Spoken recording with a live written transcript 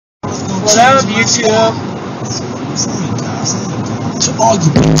What up, YouTube? To all you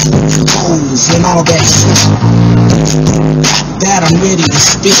hoes and all that shit that I'm ready to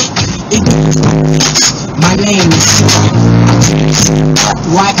spit. My name is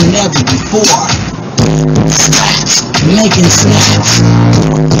like never before. Slaps, making snaps,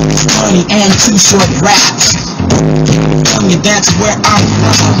 money and too short raps. Tell me that's where I'm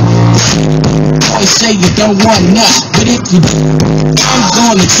from. Always say you don't want none, but if you do, I'm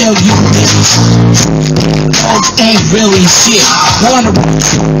gonna tell you this. Dogs ain't really shit. Wanna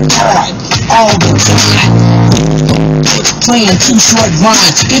hard all the time. It's playing too short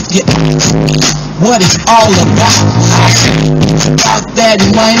rhymes. If you what it's all about that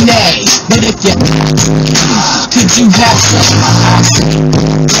money. But if you could you have some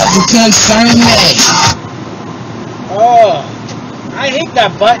doesn't concern me. Oh, I hate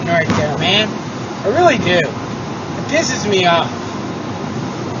that button right there, man. I really do. It pisses me off.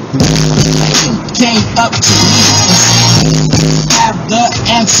 Came up to me and have the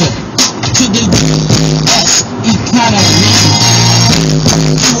answer to the U.S. economy.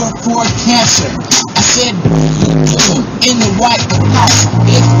 Cure for cancer. I said, in the White House,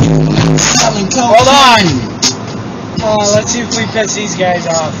 if you're not selling cocaine. Hold on. Let's see if we piss these guys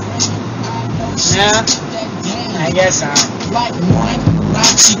off. Nah, I guess not.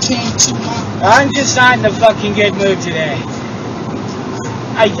 I'm just not in a fucking good mood today.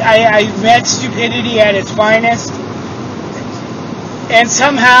 I met stupidity at its finest. And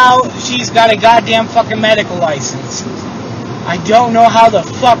somehow she's got a goddamn fucking medical license. I don't know how the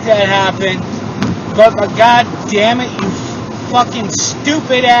fuck that happened. But god damn it, you fucking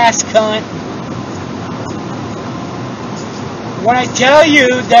stupid ass cunt. When I tell you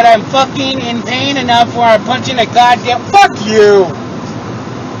that I'm fucking in pain enough where I'm punching a goddamn... Fuck you!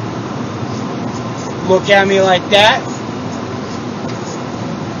 Look at me like that.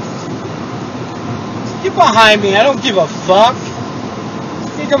 Get behind me, I don't give a fuck.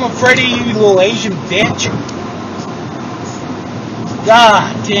 Think I'm afraid of you, little Asian bitch?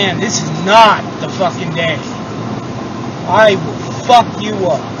 God damn, this is not the fucking day. I will fuck you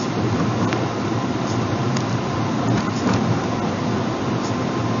up.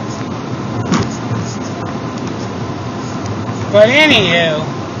 But anywho,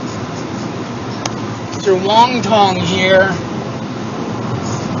 Mr. Wong Tong here.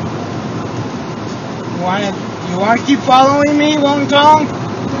 You wanna keep following me, Wong Tong?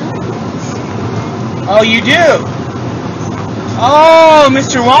 Oh, you do? Oh,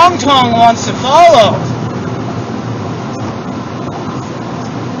 Mr. Wong Tong wants to follow.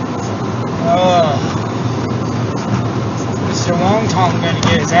 Oh, Mr. Wong Tong gonna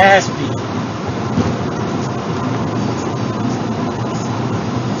get his ass beat.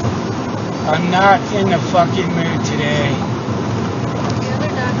 I'm not in the fucking mood today. The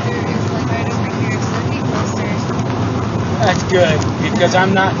other doctor is like right over here, so be closer. That's good, because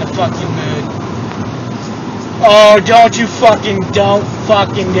I'm not in the fucking mood. Oh, don't fucking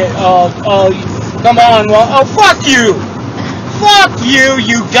get, come on, oh, fuck you! Fuck you,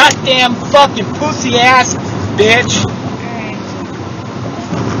 you goddamn fucking pussy ass bitch! Alright.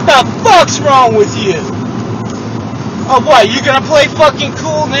 The fuck's wrong with you? Oh, what, you gonna play fucking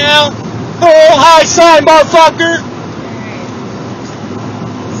cool now? Oh, high sign, motherfucker!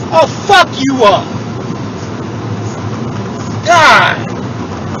 I'll fuck you up! God!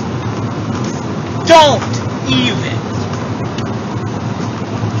 Don't even!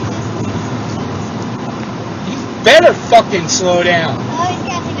 You better fucking slow down. Oh, he's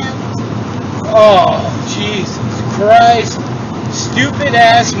catching up. Oh, Jesus Christ. Stupid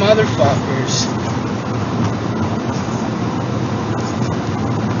ass motherfuckers.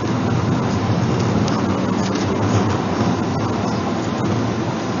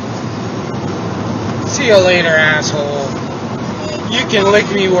 See you later, asshole. You can lick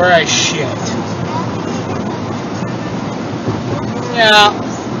me where I shit. Yeah.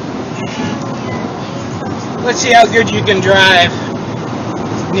 Let's see how good you can drive.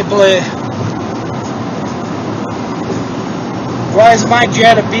 Nibble it. Why is my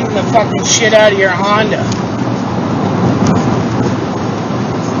Jetta beating the fucking shit out of your Honda?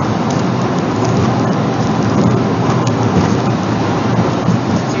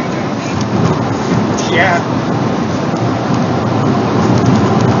 Yeah.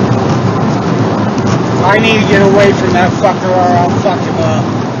 I need to get away from that fucker or I'll fuck him up.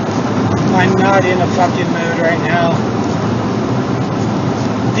 I'm not in a fucking mood right now.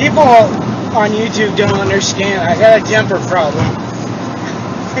 People on YouTube don't understand. I got a temper problem.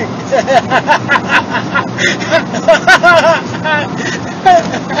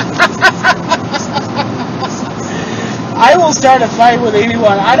 I will start a fight with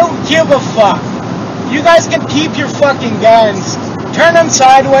anyone. I don't give a fuck. You guys can keep your fucking guns. Turn them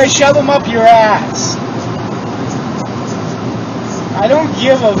sideways, shove them up your ass. I don't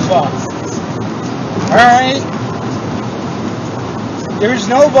give a fuck. Alright? There's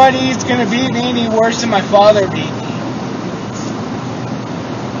nobody that's gonna beat me any worse than my father beat me.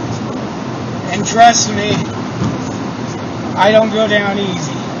 And trust me, I don't go down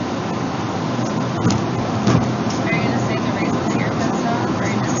easy. Are you gonna say the reason that you're pissed off, or are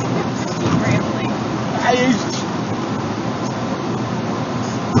you just keep rambling?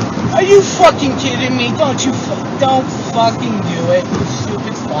 Are you fucking kidding me? Don't fucking do it, you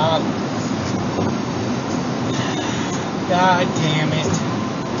stupid fuck. God damn it.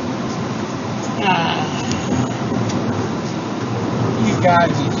 You gotta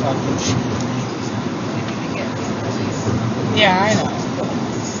be fucking shitting me. Yeah, I know.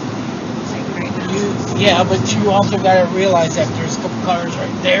 Yeah, but you also gotta realize that there's a couple cars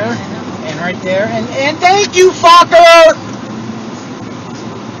right there, and right there, and thank you, fucker!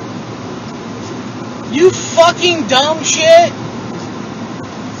 You fucking dumb shit!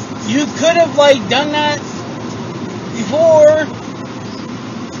 You could have, like, done that before.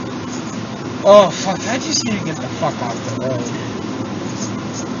 Oh, fuck, I just need to get the fuck off the road.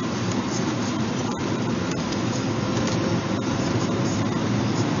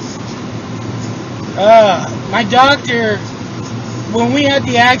 My doctor, when we had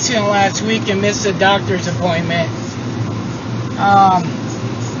the accident last week and missed the doctor's appointment,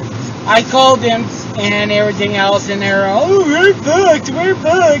 I called them and everything else, and they're all, oh, we're booked.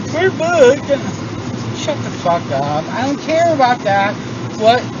 Shut the fuck up. I don't care about that.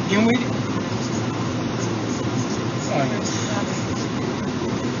 What? Can we? Oh,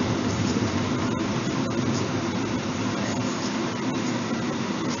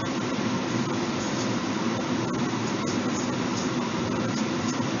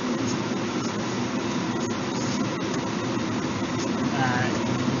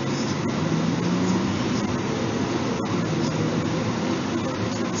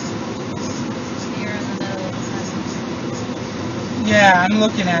 yeah, I'm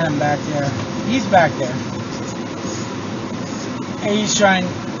looking at him back there. He's back there. And he's trying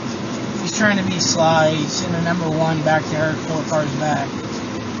to be sly. He's in the number one back there, 4 cars back.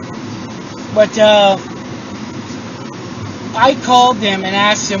 But I called them and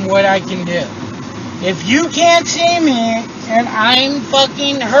asked them what I can do. If you can't see me and I'm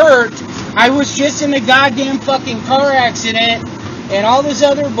fucking hurt, I was just in a goddamn fucking car accident and all this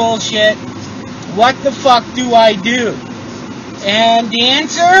other bullshit, what the fuck do I do? And the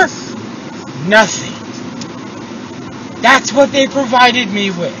answer? Nothing. That's what they provided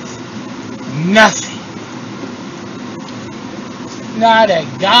me with. Nothing. Not a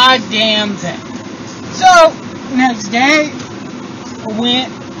goddamn thing. So, next day, I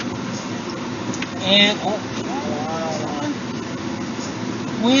went and,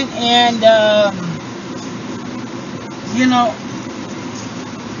 you know,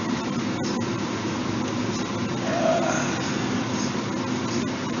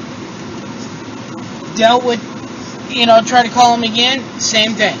 dealt with, you know, try to call him again,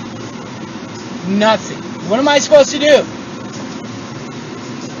 same thing. Nothing. What am I supposed to do?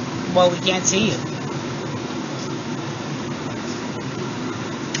 Well, we can't see you.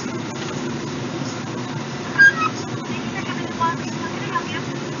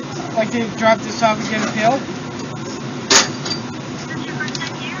 I'd like to drop this off and get a pill.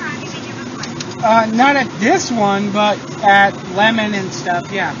 Not at this one, but at Lemon and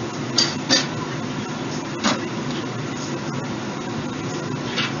stuff, yeah.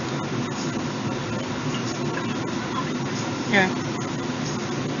 Yeah.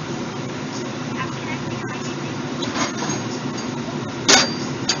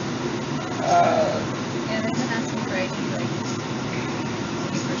 Yeah, they've been asking for ID, like,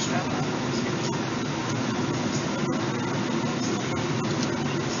 for strap on.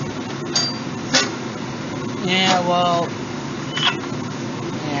 Yeah, well,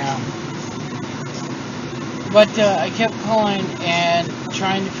 yeah. But I kept calling and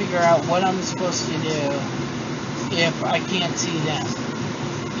trying to figure out what I'm supposed to do if I can't see them,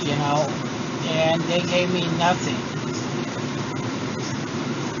 you know, and they gave me nothing.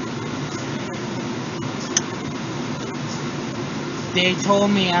 They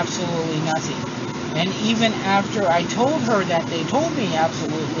told me absolutely nothing. And even after I told her that they told me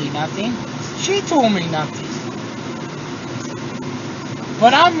absolutely nothing, she told me nothing.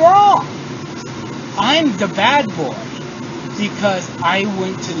 But I'm wrong. I'm the bad boy because I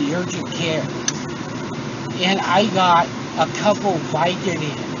went to the urgent care and I got a couple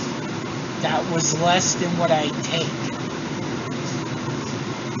Vicodin that was less than what I take.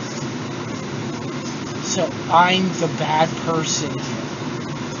 So I'm the bad person here.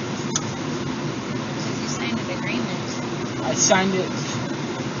 Because you signed an agreement. I signed it.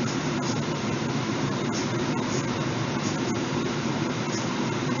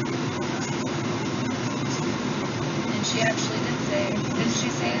 And she actually did say, didn't she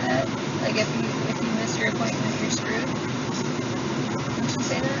say that? Like if you miss your appointment, you're screwed? Didn't she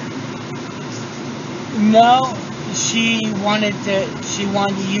say that? No, she wanted to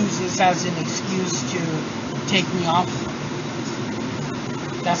use this as an excuse to take me off.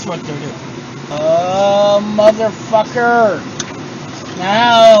 That's what they're doing. Oh, motherfucker!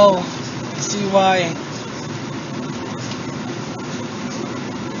 Now, I see why.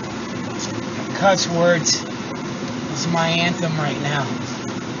 Cuss words is my anthem right now.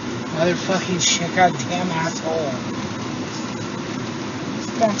 Motherfucking shit, goddamn asshole.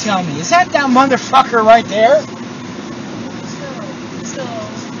 Don't tell me. Is that motherfucker right there? So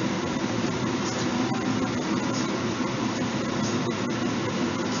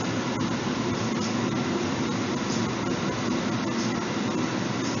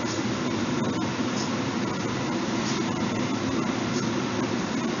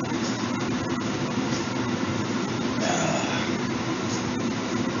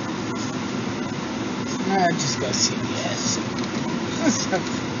I just got CBS.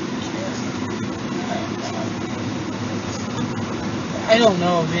 I don't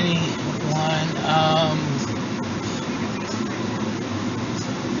know of anyone.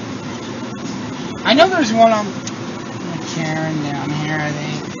 I know there's one on Karen down here, I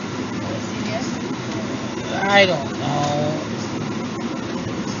think. I don't know.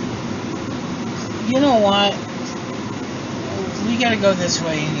 You know what? We gotta go this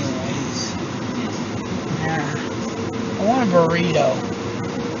way anyways. Yeah. I want a burrito.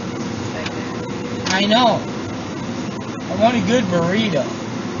 I know. I want a good burrito.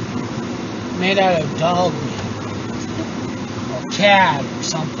 Made out of dog meat. Or cat or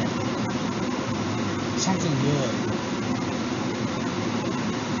something. Something good.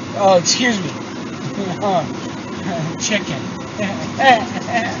 Oh, excuse me. Chicken.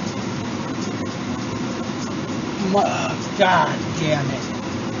 God damn it.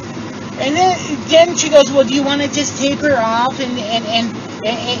 And then she goes, well, do you want to just taper off? And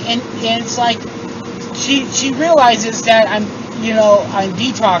it's like, she realizes that I'm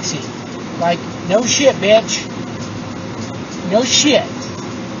detoxing. Like, no shit, bitch. No shit.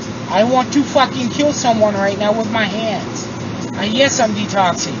 I want to fucking kill someone right now with my hands. And yes, I'm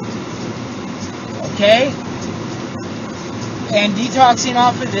detoxing. Okay? And detoxing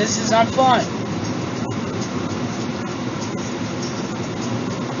off of this is not fun.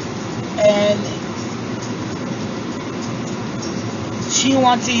 And she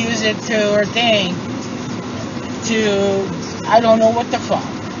wants to use it to her thing to, I don't know what the fuck.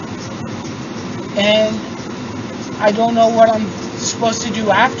 And I don't know what I'm supposed to do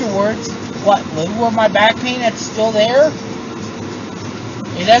afterwards. What, live with my back pain that's still there?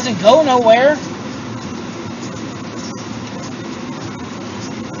 It doesn't go nowhere.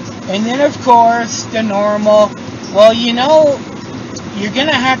 And then, of course, the normal, well, you're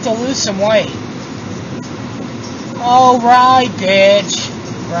gonna have to lose some weight. Oh, right, bitch.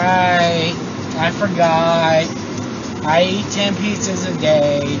 Right. I forgot. I eat 10 pizzas a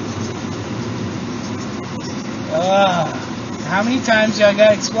day. How many times do I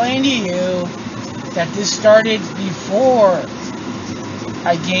gotta explain to you that this started before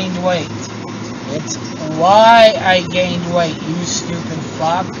I gained weight? It's why I gained weight, you stupid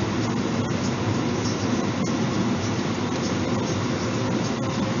fuck.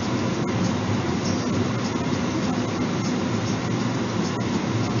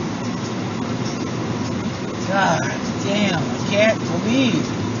 God damn, I can't believe.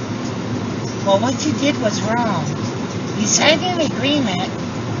 Well, what you did was wrong. You signed an agreement,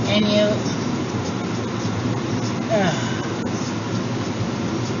 and you...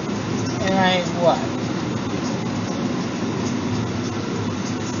 and I, what?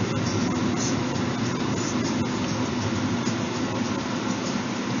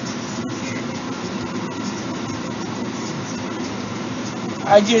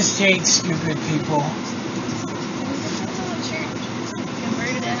 I just hate stupid people.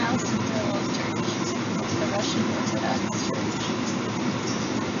 Converted a house into a church. The Russian Orthodox Church.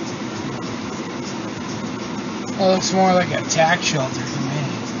 It looks more like a tax shelter to me.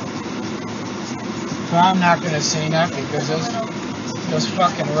 But I'm not gonna say nothing because those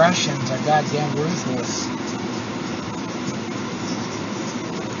fucking Russians are goddamn ruthless.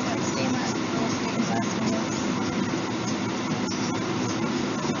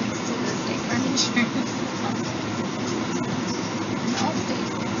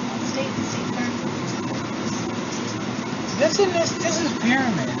 Isn't this is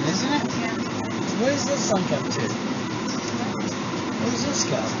pyramid, isn't it? Yeah. What is this link up to? Where does this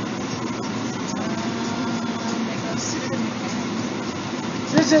go? It goes to the mechanic.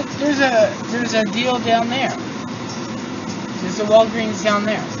 There's a deal down there. There's a Walgreens down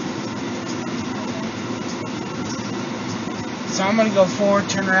there. So I'm gonna go forward,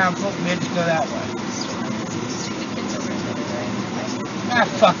 turn around, flip mid to go that way. Stupid kids over there. Ah,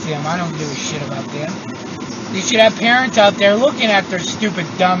 fuck them. I don't give a shit about them. They should have parents out there looking at their stupid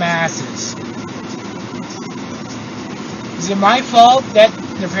dumb asses. Is it my fault that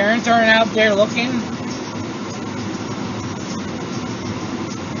their parents aren't out there looking?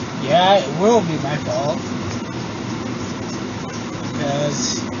 Yeah, it will be my fault.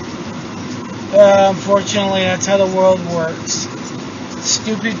 Because, unfortunately, that's how the world works.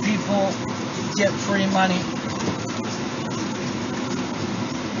 Stupid people get free money.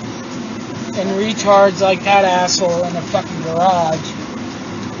 And retards like that asshole in the fucking garage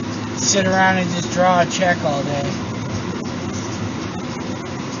sit around and just draw a check all day.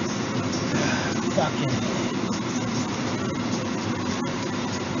 Fucking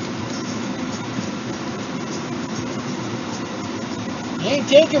you ain't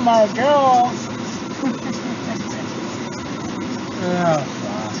taking my girl. Oh,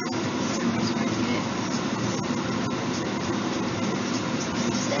 fuck.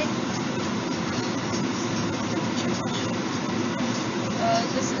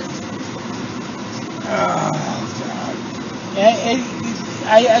 This is. Oh, God.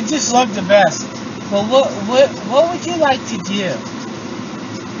 I just love the best. Well, what would you like to do?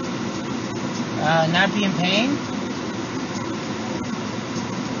 Not be in pain?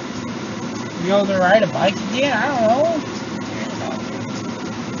 Be able to ride a bike again? I don't know.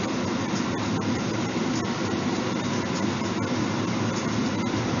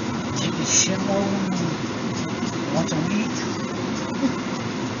 Take a shit load once a week.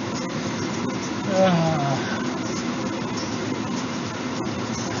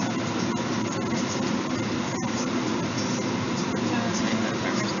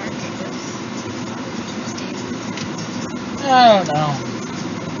 I don't know.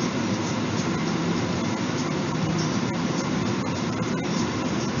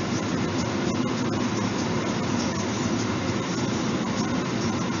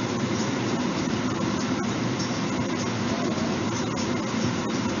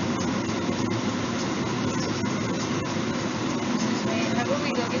 How about we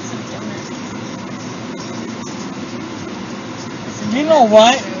go get some donuts? You know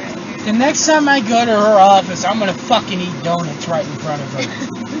what? The next time I go to her office, I'm gonna fucking eat donuts right in front of her.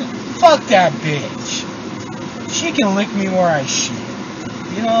 Fuck that bitch. She can lick me where I shit.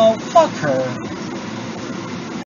 You know, fuck her.